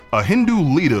A Hindu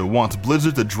leader wants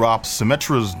Blizzard to drop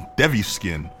Symmetra's Devi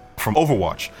skin from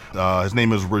Overwatch. His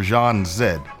name is Rajan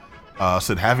Zed.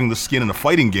 Said having the skin in a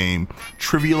fighting game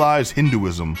trivialized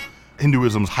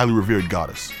Hinduism's highly revered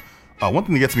goddess. One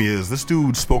thing that gets me is this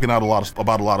dude's spoken out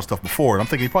about a lot of stuff before, and I'm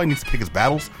thinking he probably needs to pick his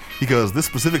battles, because this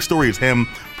specific story is him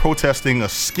protesting a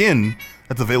skin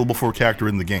that's available for a character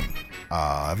in the game.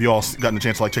 Have you all gotten a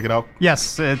chance to check it out?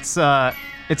 Yes, it's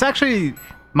actually,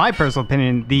 my personal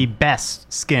opinion, the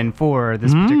best skin for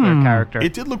this particular character.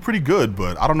 It did look pretty good,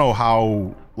 but I don't know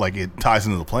how it ties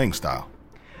into the playing style.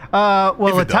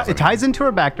 Well, it ties into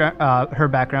her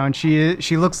background.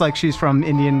 She looks like she's from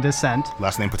Indian descent.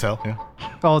 Last name Patel, yeah.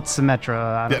 Well, it's Symmetra.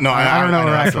 I don't know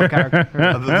her actual character.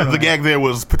 The gag there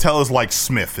was Patel is like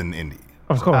Smith in Indy.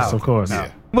 Of course.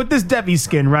 Yeah. With this Devi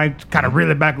skin, right? Kind of reel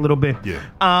it back a little bit.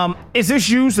 Yeah. Is this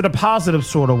used in a positive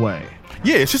sort of way?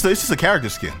 Yeah, it's just a character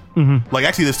skin.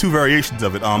 Actually, there's two variations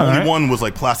of it. Only one was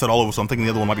plastered all over, so I'm thinking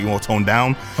the other one might be more toned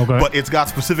down. Okay. But it's got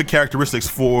specific characteristics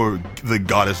for the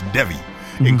goddess Devi,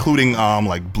 including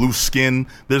blue skin.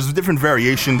 There's different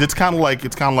variations. It's kind of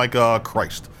like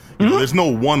Christ. You know, there's no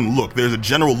one look. There's a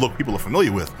general look people are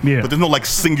familiar with, but there's no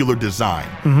singular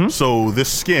design. So this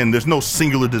skin, there's no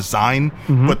singular design,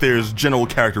 but there's general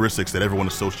characteristics that everyone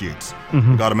associates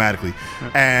automatically,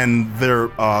 and there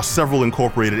are several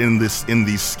incorporated in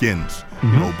these skins.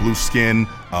 You know, blue skin,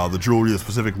 the jewelry, the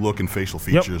specific look and facial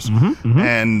features.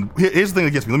 And here's the thing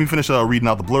that gets me. Let me finish reading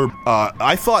out the blurb.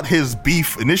 I thought his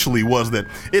beef initially was that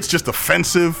it's just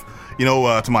offensive.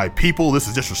 To my people, this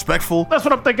is disrespectful. That's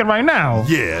what I'm thinking right now.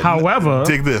 Yeah. However,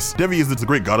 take this. Devi is the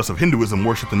great goddess of Hinduism,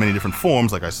 worshipped in many different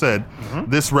forms. Like I said,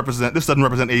 this doesn't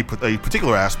represent a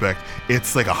particular aspect.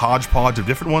 It's like a hodgepodge of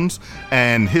different ones.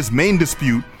 And his main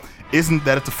dispute isn't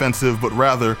that it's offensive, but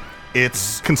rather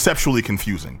it's conceptually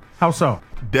confusing. How so?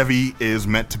 Devi is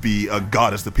meant to be a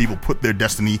goddess that people put their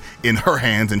destiny in her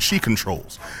hands, and she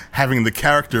controls. Having the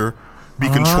character be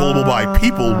controllable by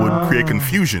people would create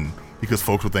confusion, because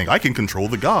folks would think, I can control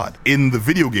the god in the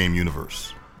video game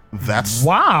universe. That's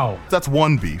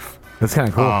one beef. That's kind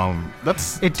of cool.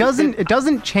 It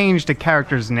doesn't change the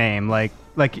character's name. Like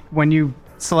when you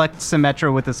select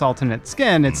Symmetra with this alternate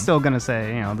skin, it's still gonna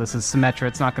say, this is Symmetra.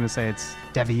 It's not gonna say it's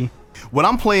Devi. When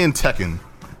I'm playing Tekken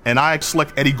and I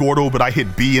select Eddie Gordo, but I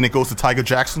hit B and it goes to Tiger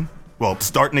Jackson. Well,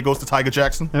 start and it goes to Tiger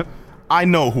Jackson. Yep. I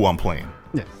know who I'm playing.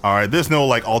 Yeah. All right. There's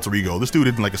no alter ego. This dude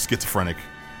isn't a schizophrenic.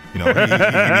 He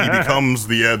becomes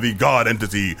the god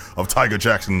entity of Tiger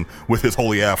Jackson with his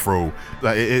holy afro.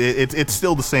 It's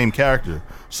still the same character.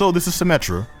 So this is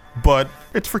Symmetra, but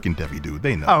it's freaking Devi, dude.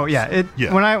 They know. Oh yeah.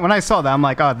 When I saw that, I'm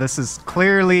like, oh, this is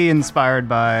clearly inspired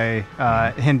by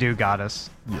Hindu goddess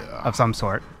of some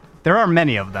sort. There are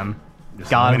many of them.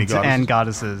 Gods and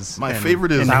goddesses. My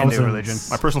favorite is in the Hindu religion.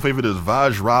 My personal favorite is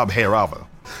Vajrab Bhairava.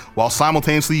 While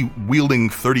simultaneously wielding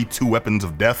 32 weapons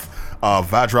of death,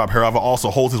 Vajrab Bhairava also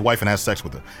holds his wife and has sex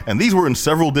with her. And these were in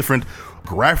several different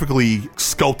graphically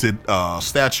sculpted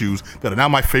statues that are now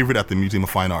my favorite at the Museum of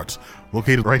Fine Arts,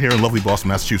 located right here in lovely Boston,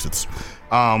 Massachusetts.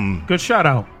 Good shout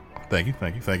out. Thank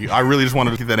you. I really just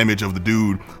wanted to get that image of the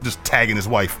dude just tagging his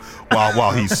wife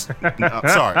while he's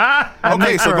sorry.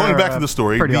 Okay, so going back to the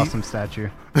story. Pretty awesome statue.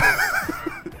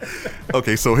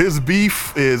 Okay, so his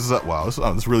beef is this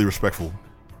is really respectful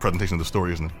presentation of the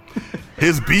story, isn't it?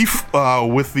 His beef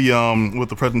with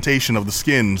the presentation of the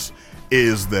skins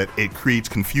is that it creates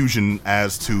confusion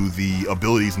as to the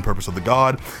abilities and purpose of the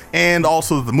god, and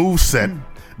also the move set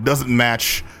doesn't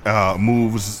match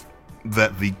moves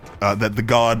that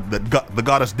the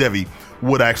goddess Devi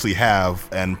would actually have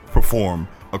and perform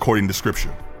according to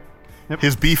scripture. Yep.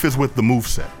 His beef is with the move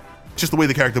set. Just the way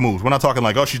the character moves. We're not talking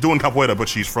she's doing capoeira, but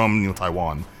she's from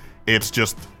Taiwan. It's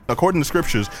just, according to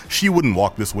scriptures, she wouldn't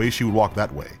walk this way, she would walk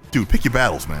that way. Dude, pick your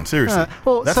battles, man. Seriously.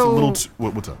 That's a little...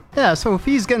 what's up? Yeah, so if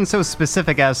he's getting so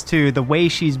specific as to the way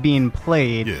she's being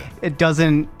played, it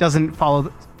doesn't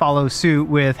follow suit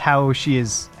with how she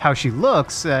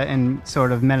looks and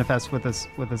sort of manifests with this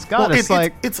goddess.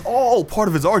 It's all part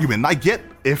of his argument. And I get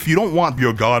if you don't want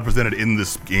your god presented in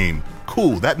this game,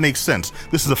 cool, that makes sense.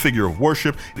 This is a figure of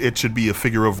worship. It should be a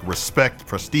figure of respect,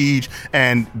 prestige,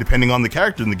 and depending on the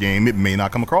character in the game, it may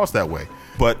not come across that way.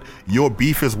 But your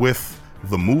beef is with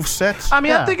the move sets?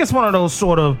 I think it's one of those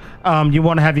sort of you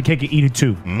want to have your cake and eat it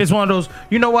too. Mm-hmm. It's one of those,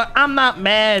 you know what? I'm not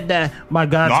mad that my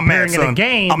god's appearing in a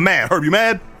game. I'm mad. Herb, you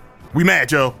mad? We mad,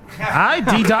 Joe. All right,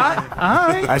 D-Dot. All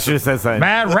right. I should have said something.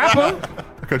 Mad rapper.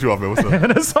 cut you off, man. What's up?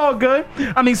 That's all good.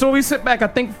 I mean, so we sit back, I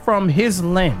think from his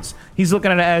lens, he's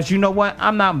looking at it as, you know what?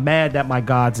 I'm not mad that my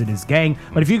God's in this gang,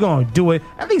 but if you're going to do it,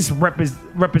 at least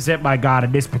represent my God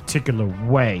in this particular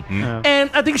way. Yeah. And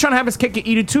I think he's trying to have his cake and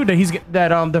eat it too,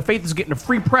 that the faith is getting a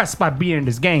free press by being in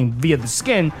this game via the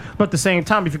skin, but at the same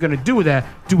time, if you're going to do that,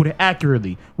 do it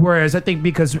accurately. Whereas I think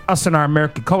because us in our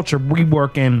American culture, we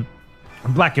work in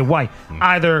black and white.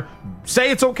 Either say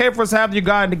it's okay for us to have your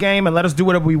God in the game and let us do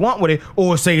whatever we want with it,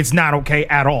 or say it's not okay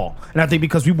at all. And I think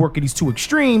because we work at these two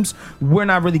extremes, we're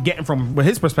not really getting from what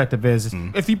his perspective is.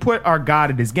 If you put our God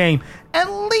in this game,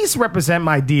 at least represent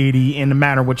my deity in the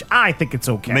manner which I think it's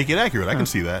okay. Make it accurate. I can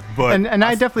see that. But and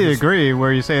I definitely agree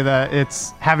where you say that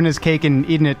it's having his cake and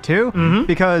eating it too,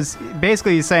 because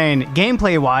basically he's saying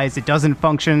gameplay-wise, it doesn't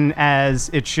function as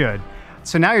it should.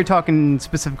 So now you're talking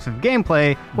specifics of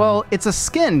gameplay. Well, it's a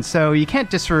skin, so you can't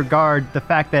disregard the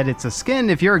fact that it's a skin.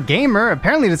 If you're a gamer,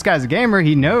 apparently this guy's a gamer,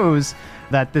 he knows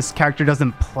that this character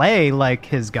doesn't play like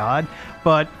his god,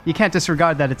 but you can't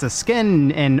disregard that it's a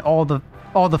skin and all the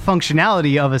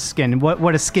functionality of a skin,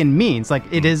 what a skin means. Like,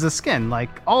 it is a skin.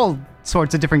 Like, all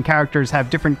sorts of different characters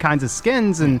have different kinds of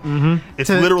skins, and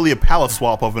it's literally a palette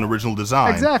swap of an original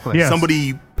design. Exactly. Yes.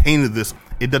 Somebody painted this.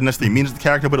 It doesn't necessarily mean it's the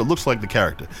character, but it looks like the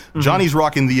character. Johnny's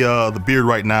rocking the beard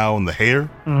right now and the hair.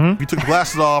 If you took the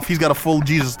glasses off, he's got a full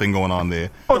Jesus thing going on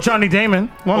there. Or Johnny Damon.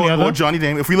 One or the other. Or Johnny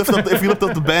Damon. If we lift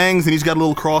up the bangs and he's got a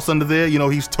little cross under there, you know,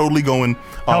 he's totally going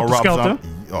Helter Rob Skelter. Zombie.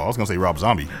 Oh, I was gonna say Rob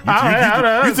Zombie.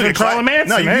 You took Charlie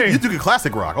Manson. No, you took a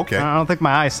classic rock. Okay. I don't think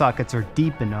my eye sockets are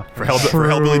deep enough For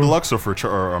Hellbilly Deluxe or for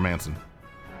or Manson?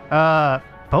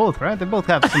 both, right? They both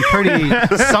have some pretty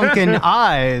sunken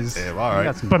eyes. Yeah, all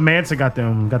right. But Manson got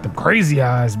them crazy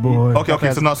eyes, boy.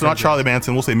 Okay. So not Charlie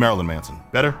Manson. We'll say Marilyn Manson.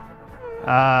 Better.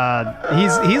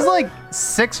 He's like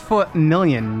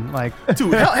 6'1", like.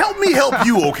 Dude, help me help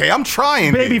you. Okay, I'm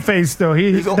trying. Babyface though.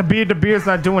 The beard's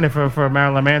not doing it for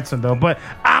Marilyn Manson though. But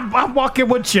I'm walking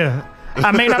with you.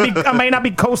 I may not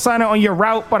be co-signing on your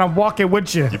route, but I'm walking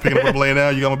with you. You picking up what I'm laying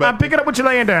down? You got my back? I'm picking up what you're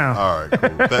laying down. All right,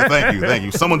 cool. Thank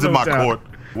you. Someone's in my court.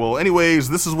 Well, anyways,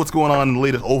 this is what's going on in the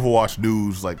latest Overwatch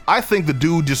news. Like, I think the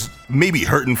dude just may be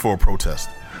hurting for a protest.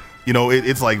 You know,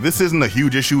 it's like, this isn't a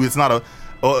huge issue. It's not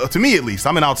to me at least,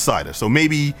 I'm an outsider. So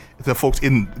maybe the folks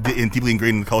in deeply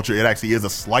ingrained in the culture, it actually is a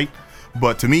slight.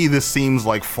 But to me, this seems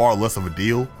like far less of a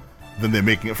deal than they're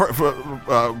making it.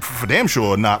 For damn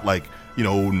sure, not like, you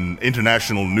know, an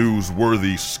international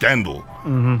news-worthy scandal,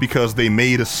 because they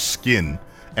made a skin,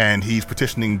 and he's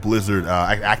petitioning Blizzard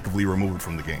actively remove it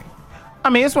from the game. I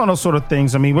mean, it's one of those sort of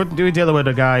things. I mean, we're dealing with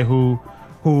a guy who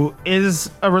is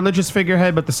a religious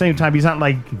figurehead, but at the same time, he's not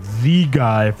like the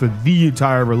guy for the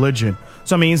entire religion.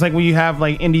 So I mean, it's like when you have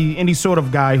like any sort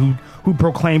of guy who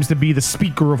proclaims to be the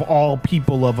speaker of all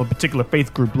people of a particular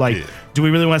faith group. Like, do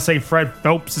we really want to say Fred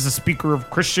Phelps is a speaker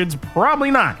of Christians? Probably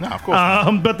not. No, of course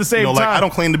not. But at the same time, I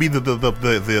don't claim to be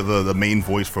the main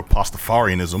voice for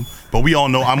Pastafarianism, but we all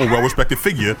know I'm a well-respected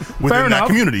figure within that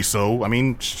community. So I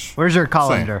mean, where's your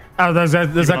colander? That's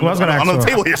exactly what I was going to ask. On the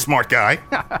table here, smart guy.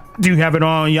 Do you have it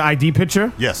on your ID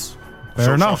picture? Yes.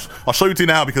 Fair enough. I'll show you to you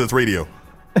now because it's radio.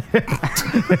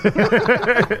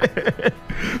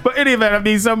 But any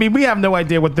event, I mean, we have no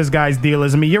idea what this guy's deal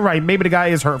is. I mean, you're right. Maybe the guy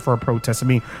is hurt for a protest. I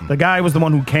mean, the guy was the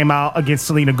one who came out against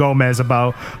Selena Gomez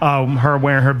about her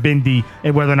wearing her bindi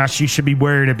and whether or not she should be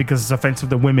wearing it because it's offensive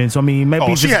to women. So I mean,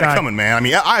 maybe she had it coming, man. I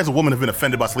mean, I as a woman have been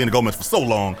offended by Selena Gomez for so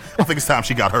long. I think it's time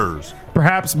she got hers.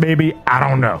 Perhaps, maybe, I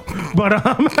don't know. But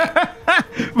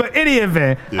but any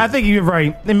event, I think you're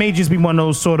right. It may just be one of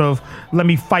those sort of let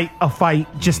me fight a fight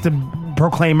just to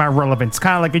proclaim my relevance,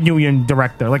 kind of like a union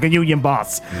director, like a union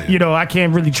boss. You know, I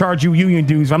can't really charge you union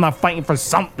dues if I'm not fighting for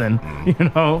something.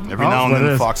 You know, every now and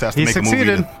then Fox has to make a movie.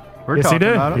 Yes, he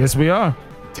did. Yes, we are.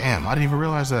 Damn, I didn't even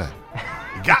realize that.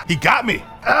 He got me.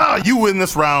 You win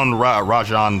this round,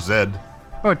 Rajan Zed.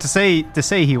 Oh, to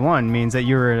say he won means that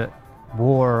you were at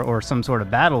war or some sort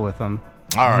of battle with him.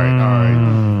 All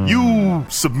right. You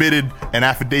submitted an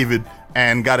affidavit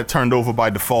and got it turned over by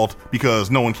default because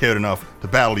no one cared enough to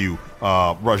battle you.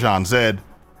 Rajan Zed,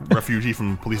 refugee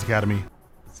from Police Academy.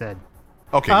 Zed.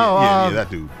 Okay, yeah, that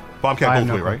dude. Bobcat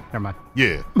Goldthwait, right? Never mind.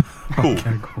 Yeah, cool.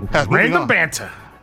 Random banter.